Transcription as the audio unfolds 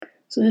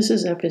So this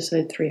is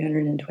episode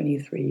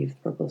 323 of the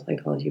Purple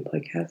Psychology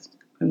Podcast.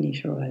 I'm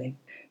Nisha Riley.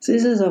 So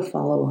this is a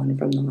follow-on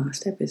from the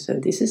last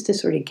episode. This is to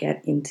sort of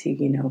get into,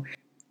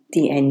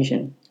 the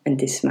engine and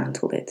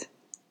dismantle it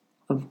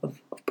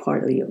of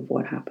partly of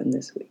what happened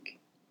this week.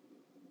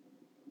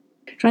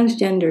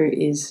 Transgender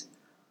is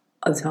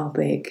a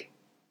topic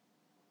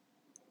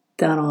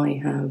that I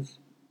have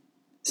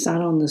sat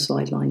on the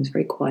sidelines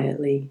very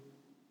quietly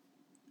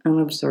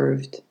and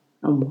observed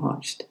and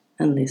watched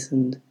and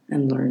listened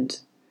and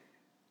learned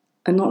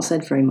and not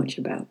said very much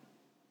about.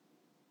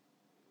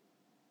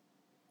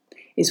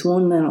 It's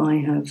one that I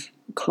have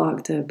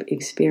clocked up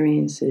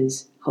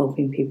experiences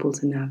helping people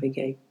to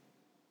navigate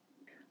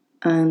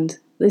and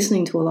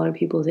listening to a lot of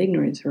people's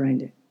ignorance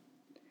around it.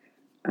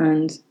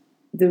 And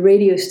the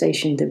radio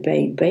station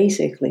debate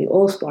basically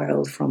all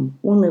spiraled from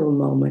one little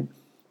moment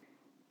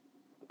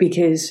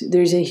because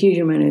there's a huge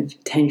amount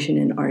of tension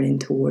in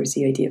Ireland towards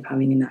the idea of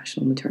having a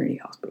national maternity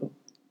hospital.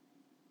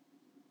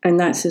 And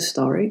that's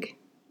historic.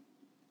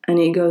 And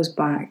it goes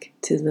back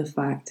to the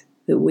fact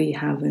that we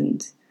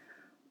haven't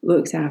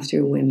looked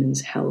after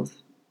women's health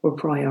or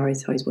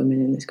prioritised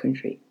women in this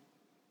country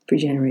for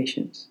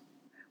generations.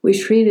 We've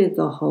treated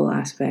the whole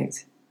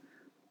aspect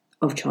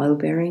of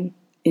childbearing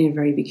in a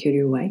very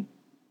peculiar way.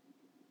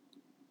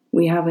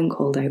 We haven't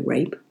called out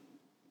rape.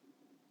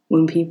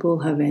 When people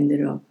have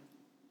ended up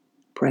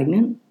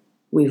pregnant,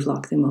 we've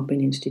locked them up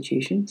in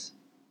institutions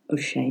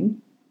of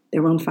shame.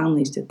 Their own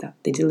families did that.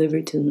 They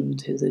delivered to them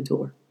to the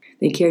door.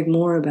 They cared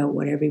more about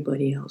what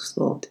everybody else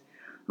thought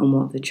and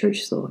what the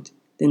church thought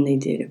than they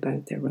did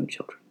about their own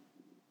children.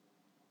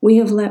 We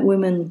have let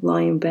women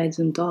lie in beds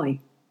and die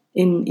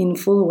in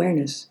full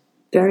awareness.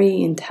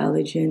 Very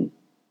intelligent,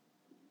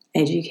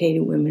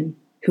 educated women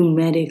who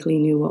medically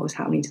knew what was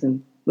happening to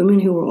them.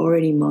 Women who were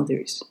already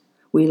mothers.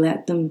 We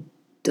let them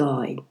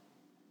die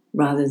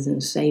rather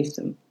than save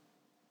them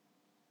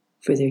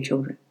for their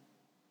children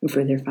and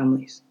for their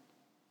families.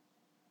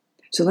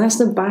 So that's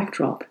the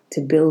backdrop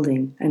to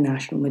building a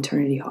national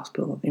maternity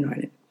hospital in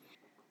Ireland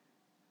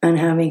and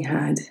having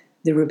had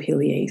the repeal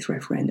the 8th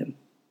referendum.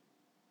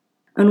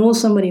 And all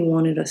somebody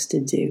wanted us to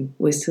do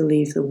was to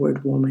leave the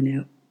word woman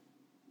out,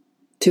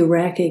 to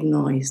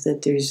recognise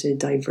that there's a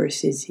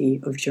diversity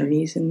of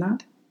journeys in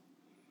that.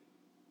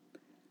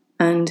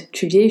 And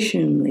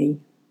traditionally,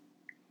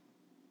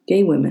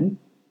 gay women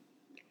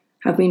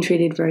have been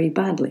treated very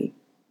badly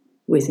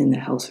within the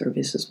health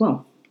service as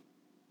well.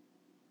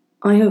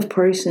 I have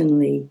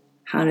personally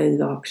had a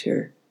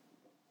doctor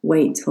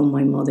wait till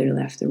my mother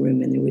left the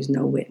room and there was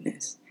no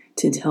witness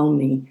to tell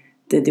me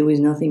that there was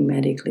nothing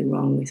medically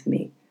wrong with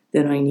me,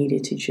 that I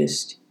needed to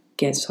just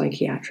get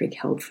psychiatric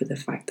help for the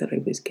fact that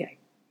I was gay.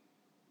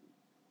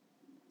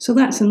 So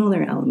that's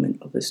another element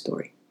of the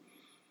story.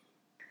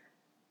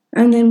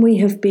 And then we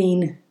have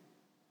been,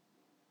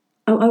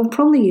 I would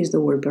probably use the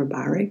word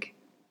barbaric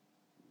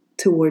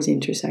towards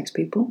intersex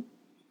people.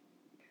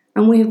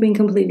 And we have been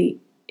completely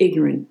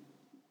ignorant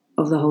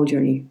of the whole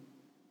journey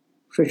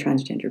for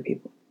transgender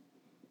people.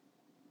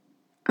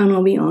 And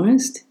I'll be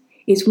honest,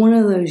 it's one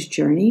of those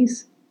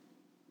journeys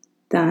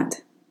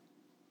that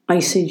I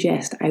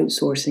suggest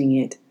outsourcing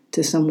it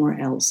to somewhere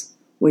else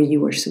where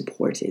you are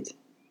supported.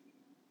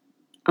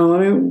 And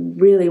I don't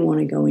really want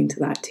to go into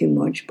that too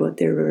much, but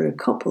there are a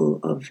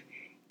couple of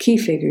key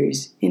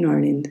figures in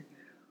Ireland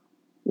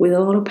with a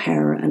lot of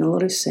power and a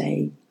lot of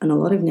say and a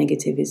lot of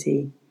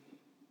negativity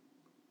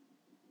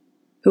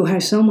who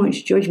have so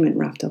much judgment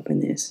wrapped up in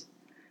this,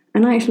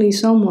 and actually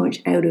so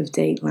much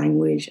out-of-date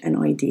language and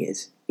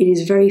ideas. It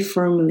is very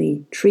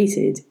firmly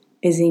treated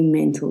as a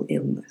mental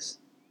illness.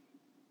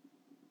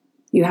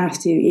 You have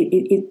to,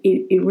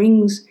 it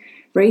rings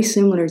very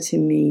similar to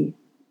me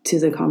to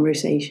the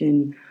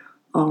conversation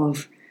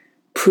of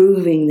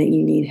proving that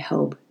you need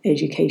help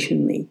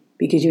educationally,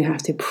 because you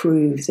have to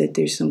prove that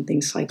there's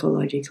something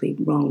psychologically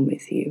wrong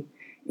with you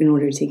in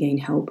order to gain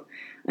help.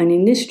 And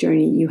in this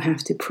journey, you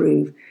have to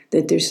prove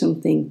that there's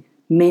something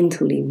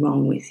mentally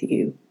wrong with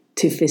you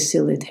to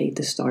facilitate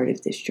the start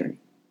of this journey.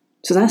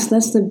 So that's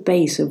the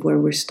base of where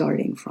we're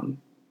starting from.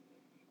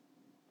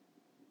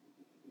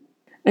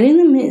 And in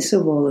the midst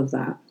of all of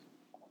that,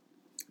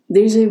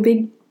 there's a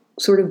big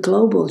sort of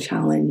global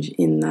challenge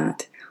in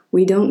that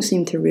we don't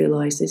seem to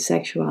realize that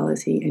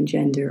sexuality and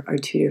gender are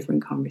two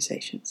different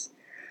conversations.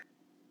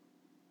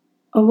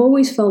 I've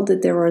always felt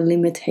that there are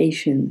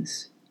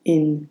limitations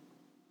in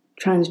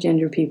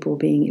transgender people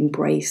being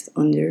embraced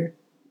under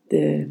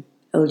the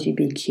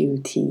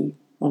LGBTQ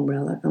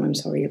umbrella, and I'm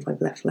sorry if I've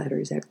left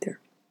letters out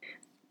there.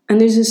 And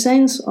there's a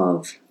sense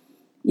of,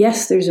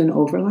 yes, there's an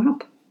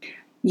overlap.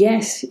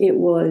 Yes, it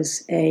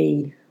was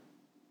a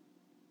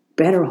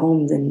better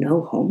home than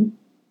no home.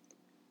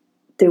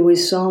 There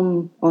was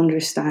some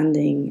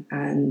understanding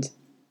and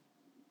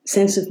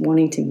sense of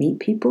wanting to meet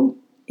people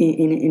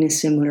in a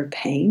similar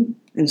pain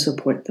and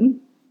support them.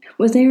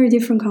 But they are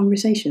different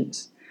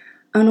conversations.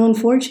 And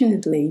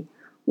unfortunately,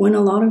 when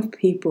a lot of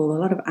people, a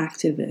lot of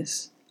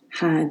activists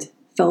had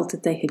felt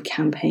that they had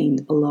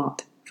campaigned a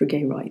lot for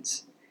gay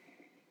rights,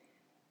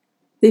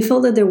 they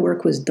felt that their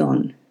work was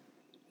done.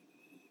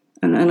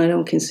 And I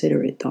don't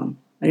consider it done.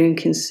 I don't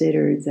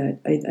consider that.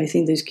 I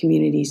think those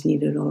communities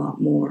needed a lot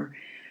more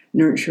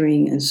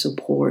nurturing and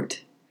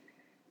support.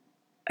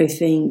 I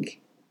think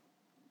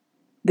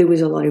there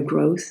was a lot of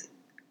growth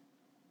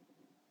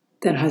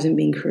that hasn't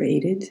been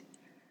created.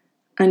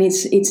 And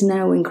it's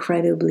now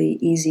incredibly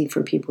easy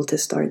for people to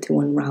start to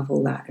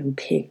unravel that and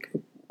pick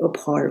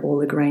apart all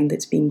the ground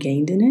that's been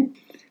gained in it,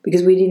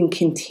 because we didn't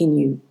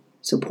continue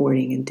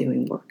supporting and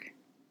doing work.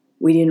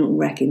 We didn't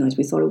recognize,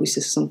 we thought it was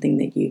just something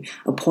that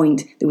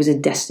there was a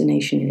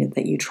destination in it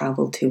that you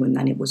traveled to and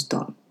then it was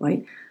done,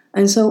 right?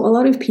 And so a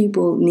lot of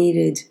people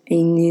needed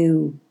a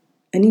new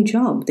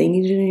job. They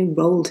needed a new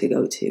role to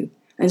go to.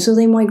 And so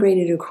they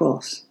migrated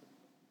across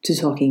to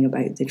talking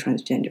about the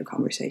transgender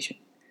conversation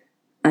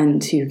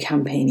and to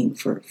campaigning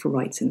for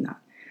rights in that,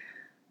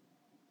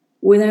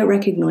 without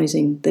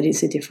recognizing that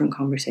it's a different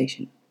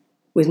conversation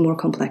with more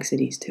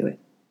complexities to it.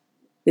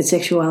 That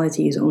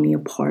sexuality is only a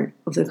part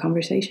of the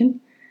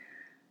conversation.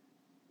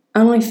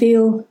 And I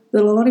feel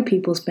that a lot of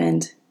people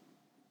spend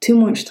too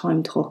much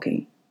time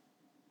talking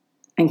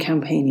and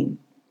campaigning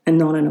and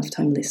not enough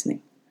time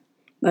listening.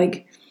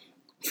 Like,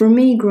 for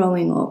me,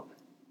 growing up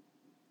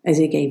as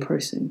a gay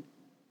person,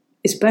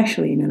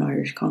 especially in an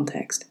Irish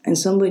context, and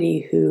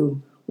somebody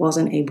who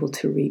wasn't able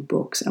to read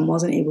books and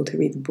wasn't able to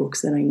read the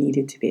books that I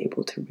needed to be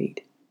able to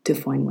read to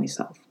find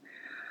myself,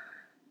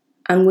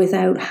 and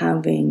without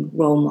having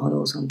role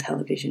models on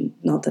television,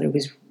 not that I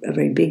was a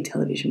very big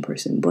television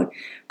person, but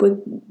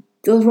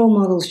those role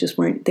models just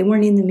weren't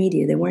in the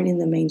media, they weren't in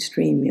the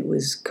mainstream. It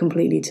was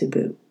completely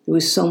taboo.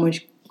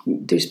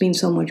 There's been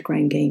so much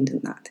ground gained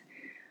in that.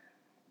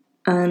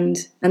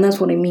 And that's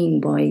what I mean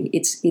by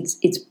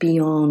it's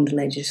beyond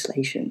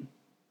legislation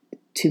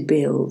to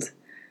build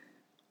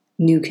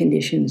new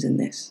conditions in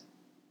this,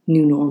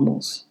 new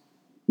normals,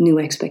 new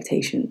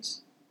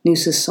expectations, new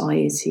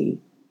society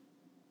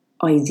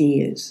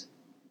ideas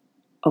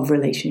of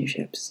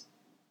relationships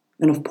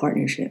and of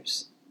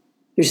partnerships.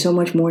 There's so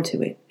much more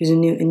to it. There's a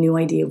new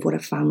idea of what a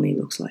family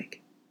looks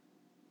like.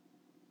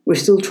 We're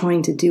still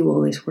trying to do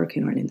all this work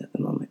in Ireland at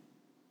the moment.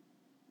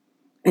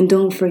 And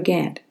don't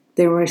forget,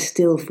 there are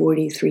still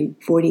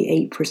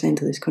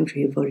 48% of this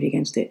country who voted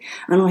against it.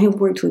 And I have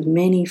worked with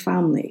many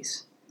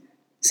families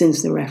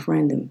since the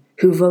referendum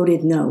who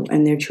voted no,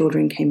 and their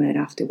children came out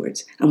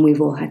afterwards. And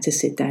we've all had to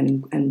sit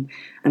down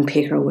and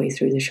pick our way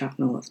through the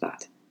shrapnel of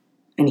that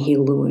and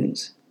heal the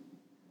wounds.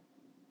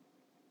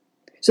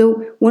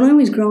 So when I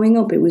was growing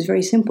up, it was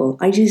very simple.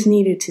 I just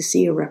needed to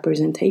see a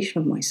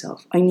representation of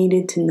myself. I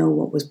needed to know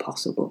what was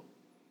possible.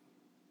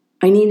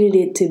 I needed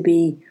it to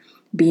be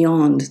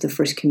beyond the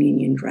first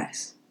communion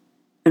dress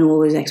and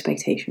all those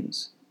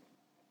expectations.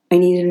 I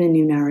needed a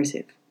new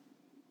narrative.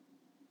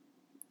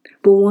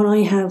 But what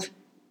I have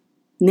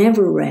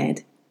never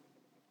read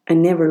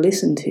and never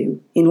listened to,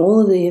 in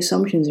all of the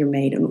assumptions are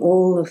made and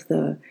all of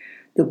the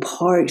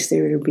parts that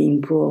are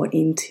being brought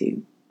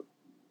into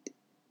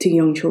to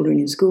young children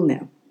in school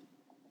now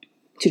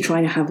to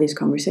try to have this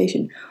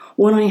conversation.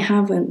 What I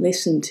haven't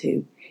listened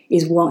to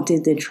is, what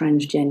did the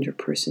transgender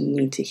person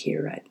need to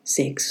hear at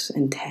 6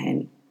 and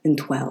 10 and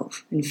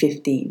 12 and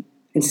 15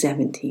 and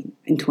 17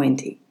 and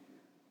 20?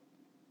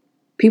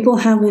 People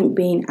haven't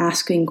been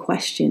asking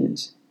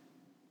questions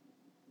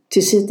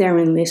to sit there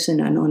and listen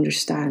and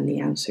understand the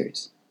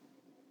answers.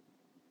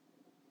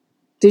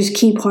 There's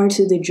key parts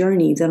of the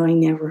journey that I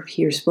never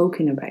hear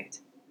spoken about.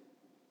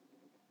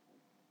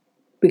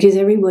 Because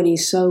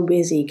everybody's so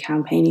busy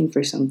campaigning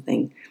for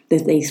something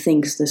that they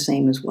think's the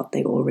same as what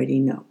they already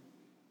know.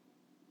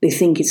 They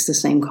think it's the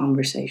same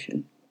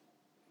conversation.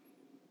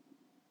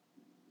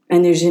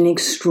 And there's an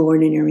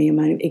extraordinary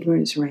amount of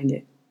ignorance around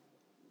it.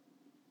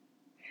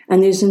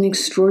 And there's an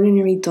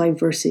extraordinary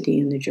diversity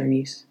in the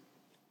journeys.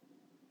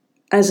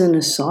 As an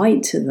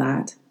aside to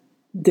that,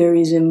 there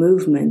is a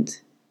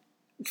movement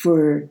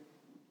for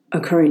a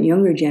current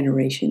younger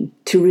generation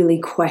to really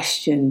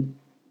question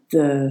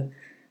the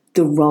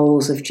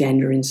roles of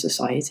gender in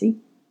society.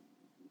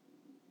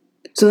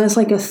 So that's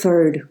like a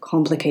third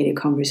complicated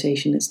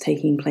conversation that's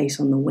taking place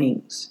on the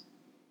wings.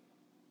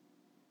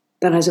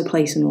 That has a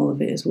place in all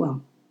of it as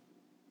well.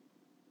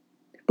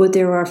 But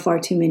there are far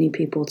too many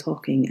people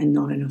talking and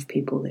not enough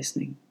people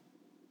listening.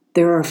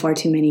 There are far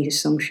too many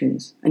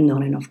assumptions and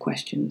not enough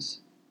questions.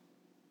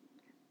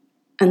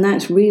 And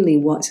that's really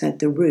what's at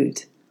the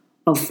root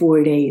of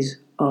 4 days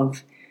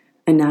of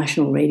a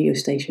national radio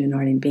station in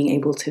Ireland being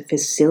able to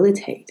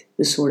facilitate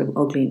the sort of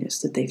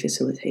ugliness that they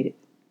facilitated.